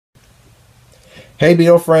Hey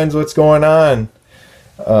Beatle friends, what's going on?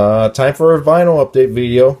 Time for a vinyl update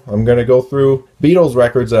video. I'm going to go through Beatles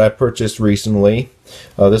records that I purchased recently.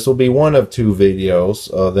 This will be one of two videos.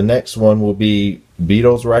 The next one will be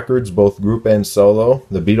Beatles records, both group and solo.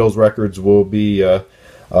 The Beatles records will be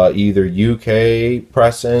either UK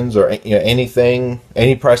pressings or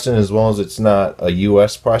any pressing, as long as it's not a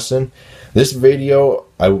US pressing. This video,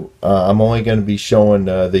 I'm only going to be showing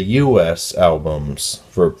the US albums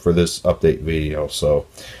for this update video. So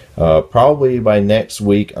probably by next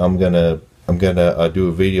week, I'm gonna do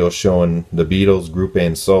a video showing the Beatles group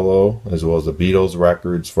and solo, as well as the Beatles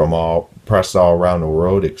records from pressed all around the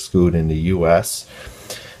world, excluding the US.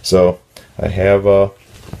 So I have the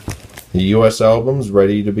US albums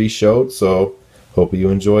ready to be showed. So hope you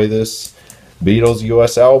enjoy this Beatles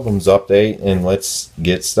US albums update, and let's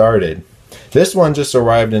get started. This one just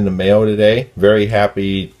arrived in the mail today. Very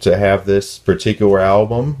happy to have this particular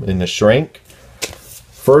album in the shrink.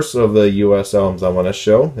 First of the US albums I want to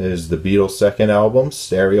show is the Beatles' second album,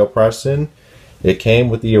 stereo pressing. It came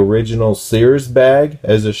with the original Sears bag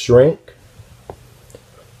as a shrink.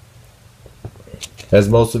 As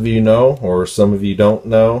most of you know, or some of you don't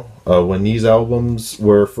know, when these albums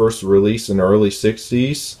were first released in the early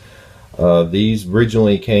 60s, these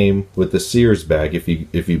originally came with the Sears bag. If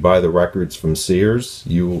you buy the records from Sears,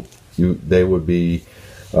 they would be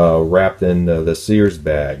wrapped in the Sears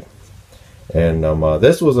bag. And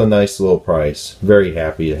this was a nice little price. Very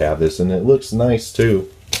happy to have this, and it looks nice too.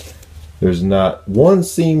 There's not one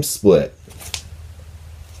seam split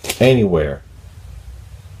anywhere.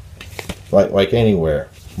 Like anywhere.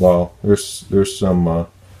 Well, there's some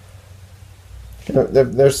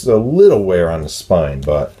there's a little wear on the spine,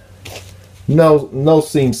 but no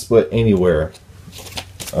seam split anywhere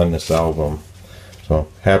on this album. So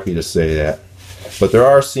happy to say that. But there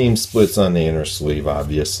are seam splits on the inner sleeve,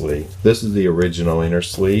 obviously. This is the original inner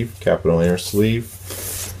sleeve, capital inner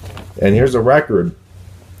sleeve. And here's a record.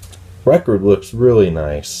 Record looks really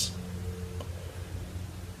nice.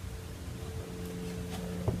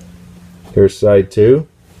 Here's side 2.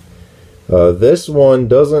 This one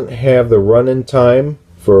doesn't have the run-in time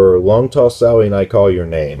for Long Tall Sally and I Call Your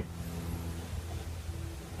Name.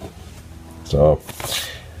 So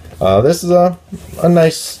this is a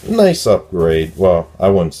nice upgrade. Well, I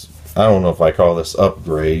don't know if I call this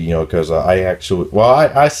upgrade, because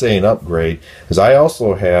I say an upgrade because I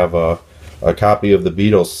also have a copy of the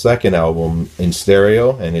Beatles' second album in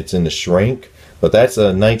stereo, and it's in the shrink. But that's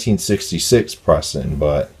a 1966 pressing,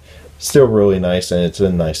 but still really nice, and it's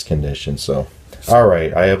in nice condition. So, all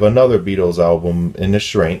right, I have another Beatles album in the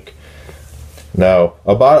shrink. Now,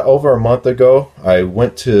 about over a month ago, I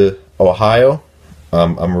went to Ohio.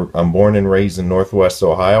 I'm born and raised in Northwest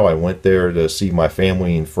Ohio. I went there to see my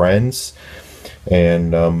family and friends,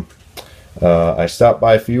 and I stopped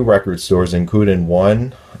by a few record stores, including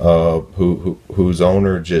one whose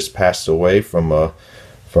owner just passed away from a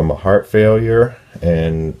heart failure.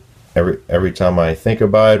 And every time I think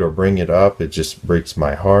about it or bring it up, it just breaks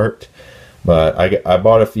my heart. But I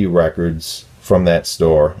bought a few records from that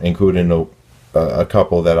store, including a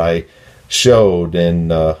couple that I showed in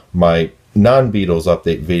my non-Beatles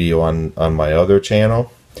update video on my other channel.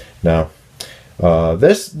 Now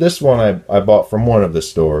this one I bought from one of the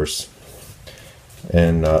stores,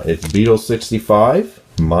 and it's Beatles 65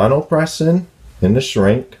 mono pressing in the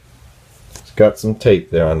shrink. It's got some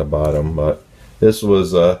tape there on the bottom, but this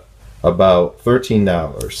was about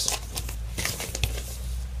 $13.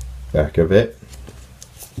 Back of it.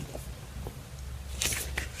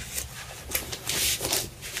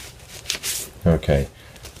 Okay.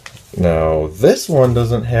 Now this one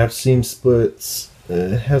doesn't have seam splits.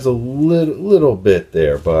 It has a little bit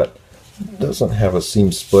there, but doesn't have a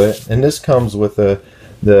seam split. And this comes with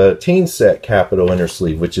the teen set capital inner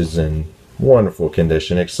sleeve, which is in wonderful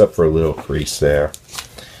condition, except for a little crease there.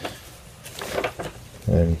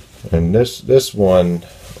 And this one,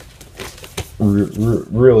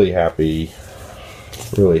 really happy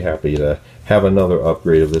to have another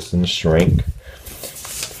upgrade of this in the shrink.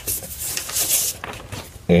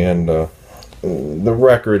 And the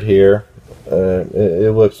record here,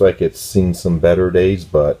 it looks like it's seen some better days,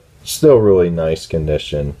 but still really nice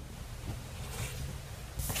condition.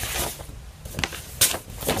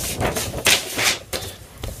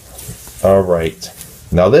 Alright,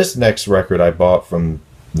 now this next record I bought from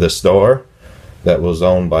the store that was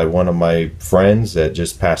owned by one of my friends that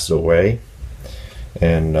just passed away.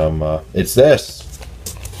 And it's this,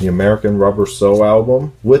 the American Rubber Soul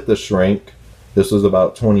album with the shrink. This was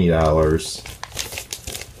about $20.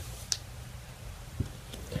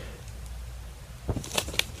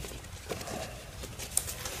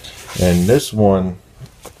 And this one,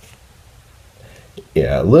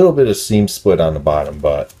 yeah, a little bit of seam split on the bottom,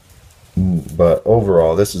 but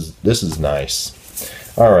overall this is nice.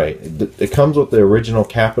 All right, it comes with the original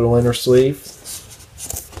Capitol inner sleeve.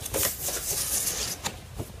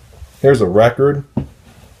 Here's a record,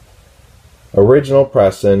 original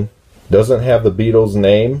pressing. Doesn't have the Beatles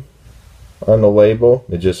name on the label.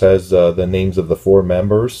 It just has the names of the 4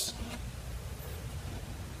 members.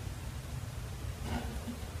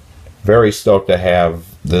 Very stoked to have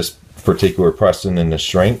this particular pressing in the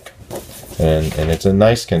shrink, and it's in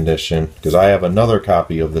nice condition, because I have another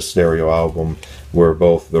copy of the stereo album where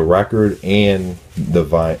both the record and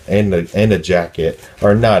the and the jacket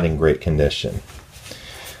are not in great condition.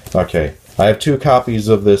 Okay, I have 2 copies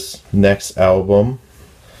of this next album,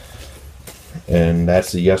 and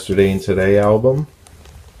that's the Yesterday and Today album.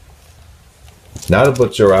 Not a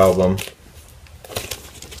Butcher album.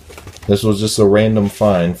 This was just a random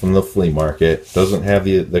find from the flea market. Doesn't have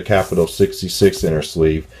the Capitol 66 inner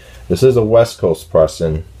sleeve. This is a West Coast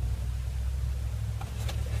pressing.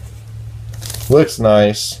 Looks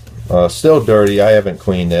nice. Still dirty. I haven't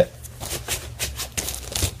cleaned it.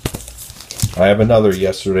 I have another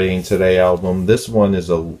Yesterday and Today album. This one is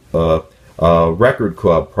a Record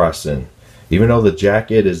Club pressing. Even though the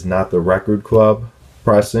jacket is not the Record Club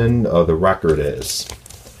pressing, the record is.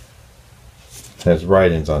 Has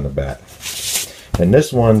writings on the back. And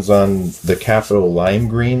this one's on the Capitol lime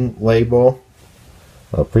green label.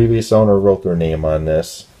 A previous owner wrote their name on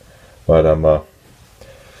this. But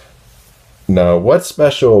now what's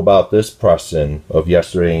special about this pressing of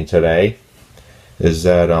Yesterday and Today is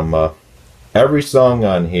that every song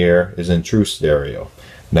on here is in true stereo.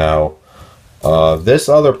 Now this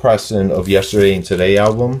other pressing of Yesterday and Today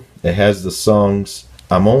album, it has the songs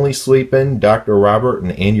I'm Only Sleeping, Dr. Robert,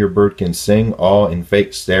 and Your Bird Can Sing, all in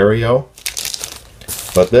fake stereo.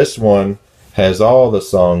 But this one has all the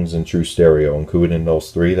songs in true stereo, including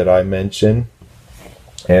those 3 that I mentioned.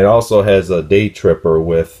 And it also has a day tripper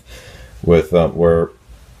with where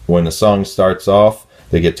when the song starts off,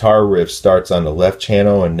 the guitar riff starts on the left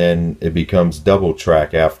channel, and then it becomes double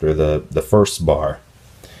track after the first bar.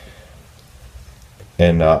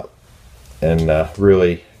 And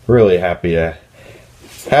really happy to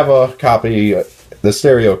have a copy, the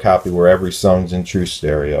stereo copy, where every song's in true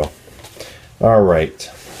stereo. All right.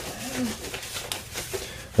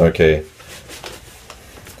 Okay.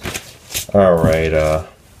 All right.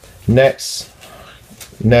 Next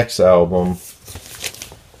album,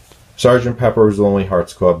 Sgt. Pepper's Lonely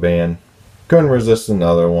Hearts Club Band. Couldn't resist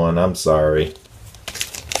another one. I'm sorry.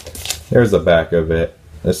 There's the back of it.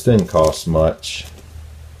 This didn't cost much.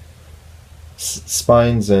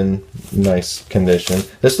 Spine's in nice condition.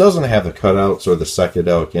 This doesn't have the cutouts or the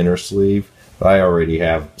psychedelic inner sleeve, but I already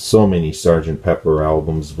have so many Sgt. Pepper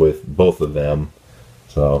albums with both of them.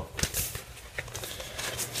 So,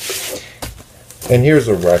 and here's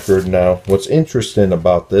a record. Now, what's interesting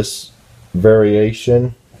about this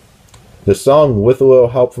variation, the song With a Little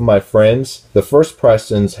Help from My Friends, the first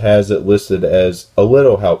pressings has it listed as A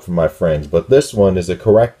Little Help from My Friends, but this one is a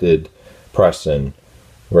corrected pressing,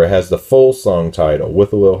 where it has the full song title,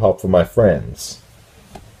 With a Little Help from My Friends.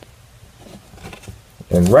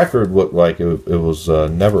 And record looked like it was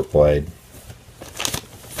never played.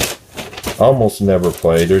 Almost never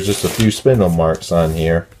played. There's just a few spindle marks on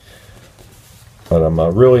here. But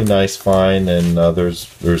a really nice find, and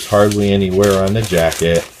there's hardly any wear on the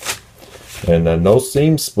jacket. And no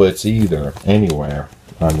seam splits either, anywhere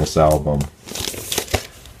on this album.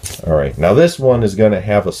 Alright, now this one is going to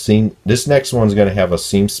have a seam, this next one's going to have a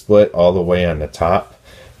seam split all the way on the top.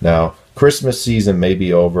 Now, Christmas season may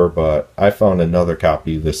be over, but I found another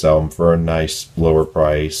copy of this album for a nice lower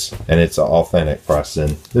price, and it's an authentic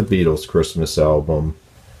pressing, the Beatles Christmas album.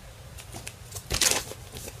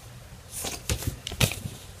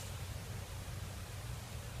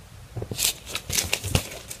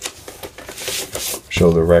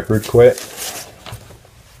 Show the record quick.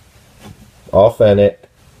 Authentic,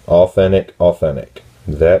 authentic, authentic.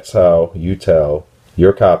 That's how you tell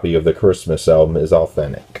your copy of the Christmas album is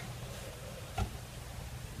authentic.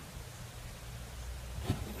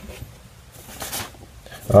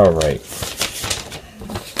 Alright.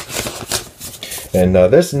 And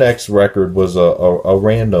this next record was a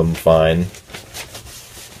random find.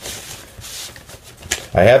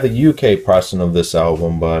 I have the UK pressing of this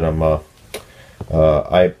album, but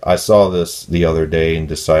I saw this the other day and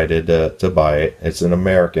decided to buy it. It's an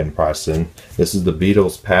American pressing. This is the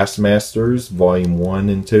Beatles Past Masters, Volume 1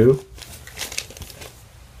 and 2.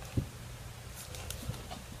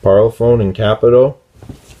 Parlophone and Capitol.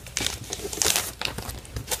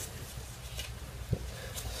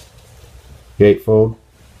 gatefold.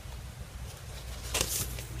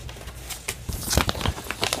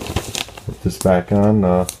 Put this back on.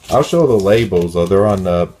 I'll show the labels. They're on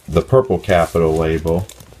the purple capital label.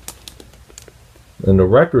 And the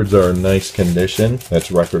records are in nice condition.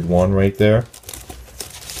 That's record 1 right there.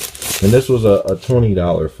 And this was a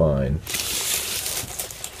 $20 fine.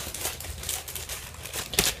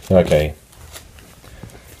 Okay.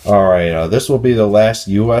 Alright, this will be the last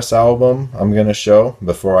US album I'm going to show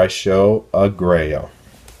before I show a grail.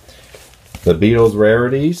 The Beatles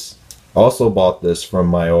Rarities. Also bought this from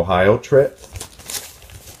my Ohio trip.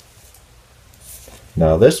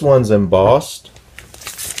 Now this one's embossed.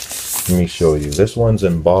 Let me show you. This one's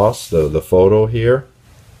embossed, the photo here.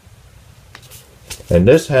 And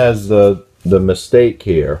this has the mistake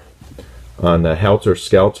here on the Helter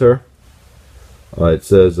Skelter. It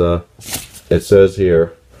says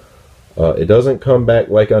here, it doesn't come back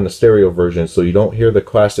like on the stereo version, so you don't hear the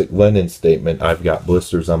classic Lennon statement, "I've got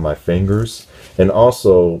blisters on my fingers." And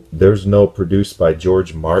also, there's no "produced by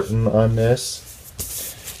George Martin" on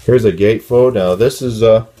this. Here's a gatefold. Now this is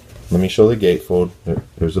let me show the gatefold.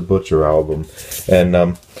 There's a Butcher album,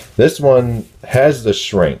 and this one has the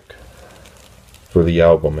shrink for the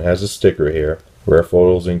album. It has a sticker here. Rare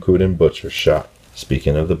photos including Butcher shot.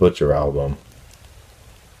 Speaking of the Butcher album,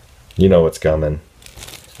 you know what's coming.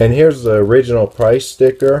 And here's the original price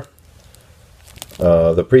sticker.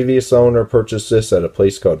 The previous owner purchased this at a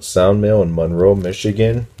place called Sound Mill in Monroe,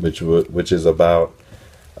 Michigan, which is about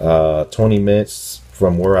 20 minutes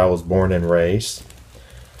from where I was born and raised.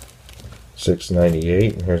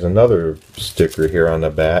 $6.98. And here's another sticker here on the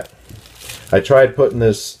back. I tried putting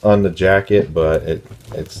this on the jacket, but it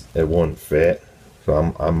wouldn't fit.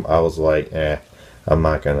 So I was like, I'm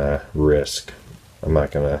not gonna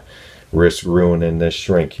risk ruining this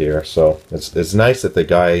shrink here. So it's nice that the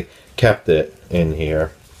guy kept it in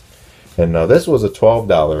here. And this was a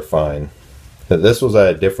 $12 fine. This was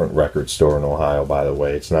at a different record store in Ohio, by the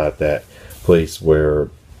way. It's not that place where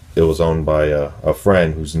it was owned by a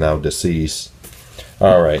friend who's now deceased.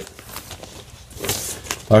 Alright.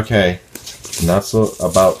 Okay.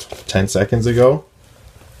 About 10 seconds ago,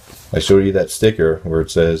 I showed you that sticker where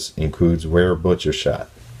it says includes rare Butcher shot.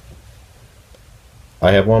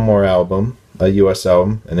 I have one more album, a US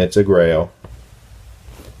album, and it's a grail.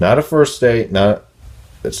 Not a first state,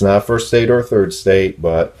 it's not a first state or a third state,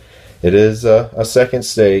 but it is a second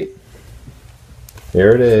state.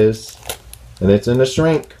 Here it is, and it's in the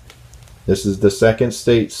shrink. This is the second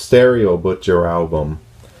state stereo Butcher album.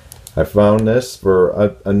 I found this for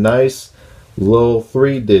a nice little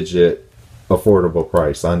 3-digit affordable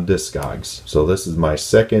price on Discogs. So this is my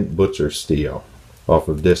second Butcher steal off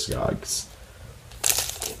of Discogs.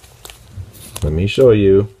 Let me show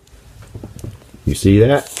you. You see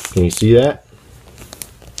that? Can you see that?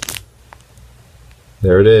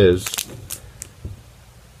 There it is.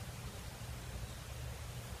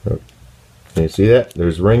 Can you see that?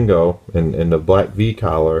 There's Ringo in the black V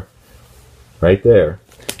collar right there.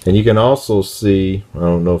 And you can also see, I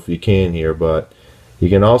don't know if you can here, but you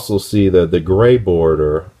can also see the gray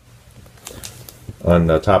border on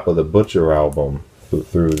the top of the Butcher album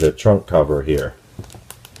through the trunk cover here.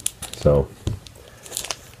 So,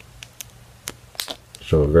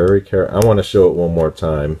 show very careful. I want to show it one more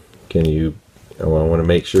time. Can you? I want to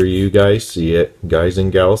make sure you guys see it, guys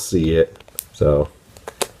and gals see it. So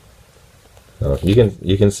you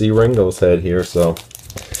can see Ringo's head here. So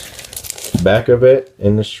back of it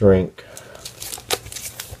in the shrink.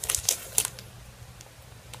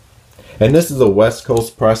 And this is a West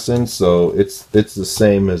Coast pressing, so it's the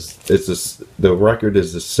same as the record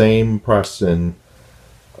is the same pressing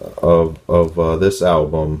of this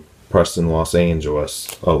album, pressed in Los Angeles,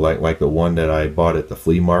 like the one that I bought at the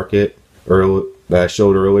flea market that I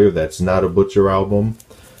showed earlier. That's not a Butcher album,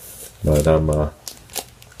 but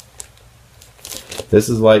this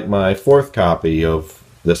is like my 4th copy of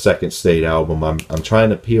the second state album. I'm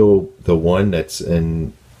trying to peel the one that's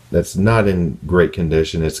not in great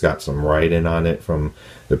condition. It's got some writing on it from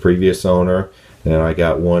the previous owner, and I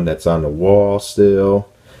got one that's on the wall still,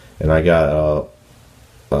 and I got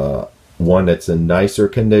one that's in nicer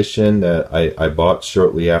condition that I bought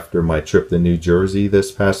shortly after my trip to New Jersey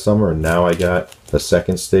this past summer, and now I got a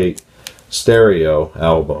second state stereo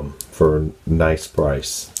album for a nice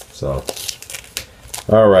price. So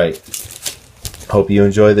alright, hope you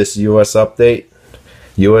enjoy this US update,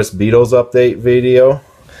 US Beatles update video.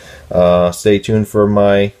 Stay tuned for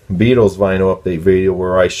my Beatles vinyl update video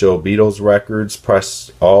where I show Beatles records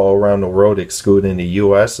pressed all around the world, excluding the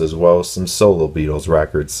US, as well as some solo Beatles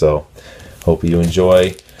records. So hope you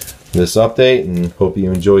enjoy this update, and hope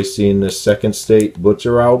you enjoy seeing this second state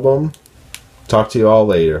Butcher album. talk to you all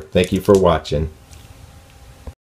later. Thank you for watching.